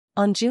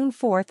On June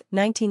 4,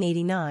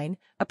 1989,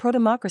 a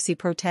pro-democracy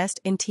protest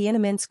in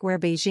Tiananmen Square,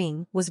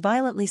 Beijing, was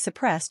violently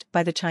suppressed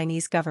by the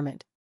Chinese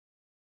government.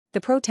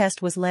 The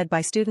protest was led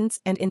by students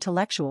and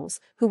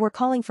intellectuals who were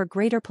calling for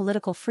greater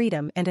political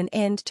freedom and an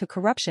end to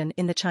corruption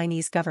in the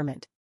Chinese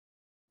government.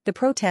 The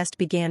protest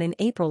began in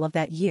April of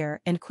that year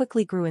and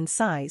quickly grew in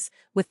size,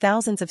 with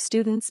thousands of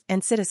students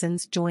and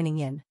citizens joining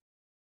in.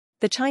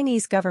 The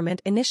Chinese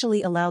government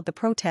initially allowed the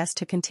protest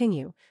to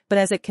continue, but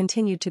as it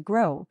continued to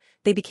grow,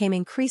 they became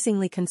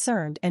increasingly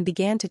concerned and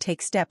began to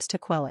take steps to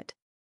quell it.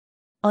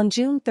 On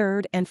June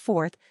 3 and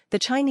 4, the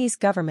Chinese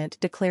government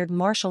declared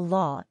martial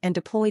law and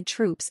deployed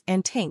troops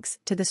and tanks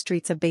to the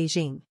streets of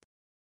Beijing.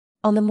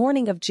 On the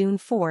morning of June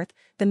 4,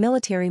 the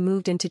military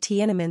moved into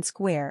Tiananmen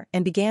Square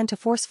and began to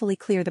forcefully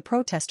clear the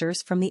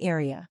protesters from the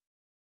area.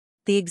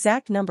 The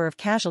exact number of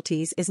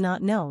casualties is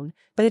not known,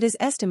 but it is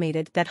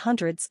estimated that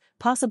hundreds,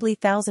 possibly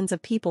thousands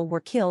of people were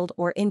killed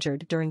or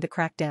injured during the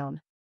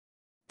crackdown.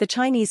 The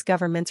Chinese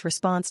government's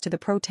response to the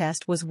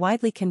protest was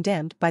widely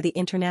condemned by the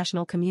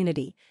international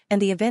community,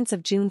 and the events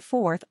of June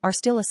 4 are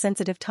still a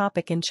sensitive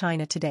topic in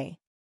China today.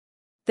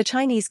 The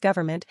Chinese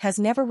government has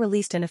never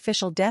released an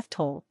official death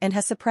toll and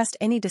has suppressed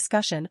any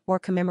discussion or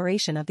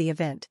commemoration of the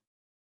event.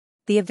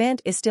 The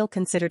event is still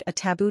considered a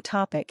taboo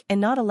topic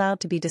and not allowed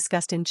to be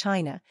discussed in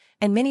China,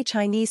 and many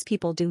Chinese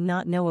people do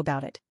not know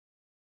about it.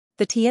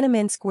 The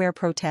Tiananmen Square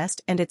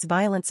protest and its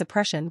violent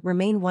suppression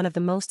remain one of the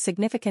most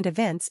significant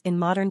events in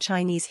modern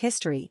Chinese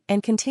history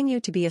and continue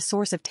to be a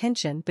source of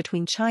tension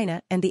between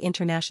China and the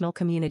international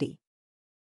community.